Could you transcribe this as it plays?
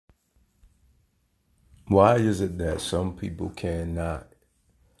Why is it that some people cannot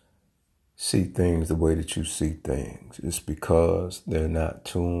see things the way that you see things? It's because they're not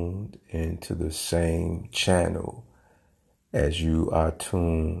tuned into the same channel as you are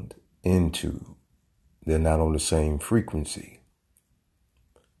tuned into. They're not on the same frequency.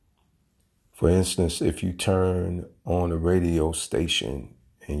 For instance, if you turn on a radio station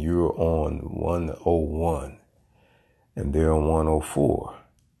and you're on 101 and they're on 104,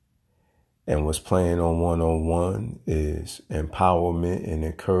 and what's playing on 101 is empowerment and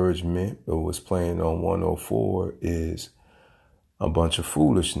encouragement, but what's playing on 104 is a bunch of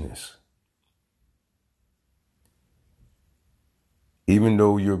foolishness. Even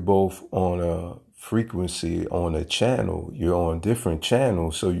though you're both on a frequency, on a channel, you're on different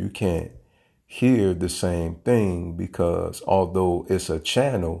channels, so you can't hear the same thing, because although it's a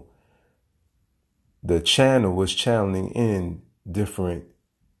channel, the channel was channeling in different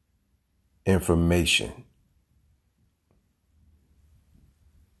information.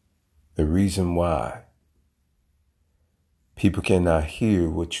 The reason why people cannot hear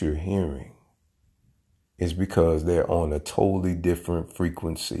what you're hearing is because they're on a totally different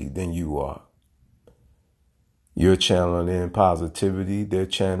frequency than you are. You're channeling in positivity, they're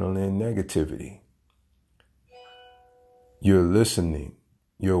channeling in negativity. You're listening,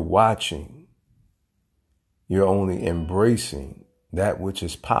 you're watching, you're only embracing that which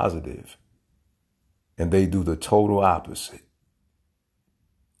is positive, and they do the total opposite.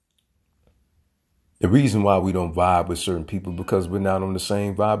 The reason why we don't vibe with certain people because we're not on the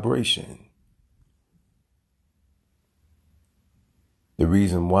same vibration. The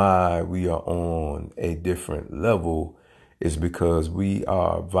reason why we are on a different level is because we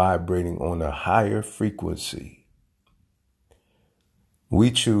are vibrating on a higher frequency. We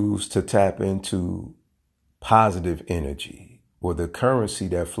choose to tap into positive energy, or the currency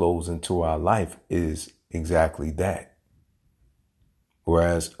that flows into our life is exactly that.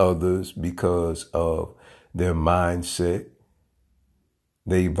 Whereas others, because of their mindset,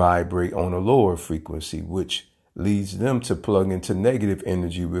 they vibrate on a lower frequency, which leads them to plug into negative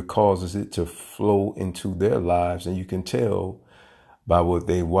energy, which causes it to flow into their lives. And you can tell by what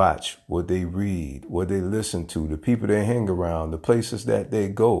they watch, what they read, what they listen to, the people they hang around, the places that they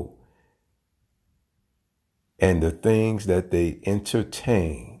go, and the things that they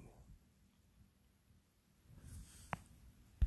entertain.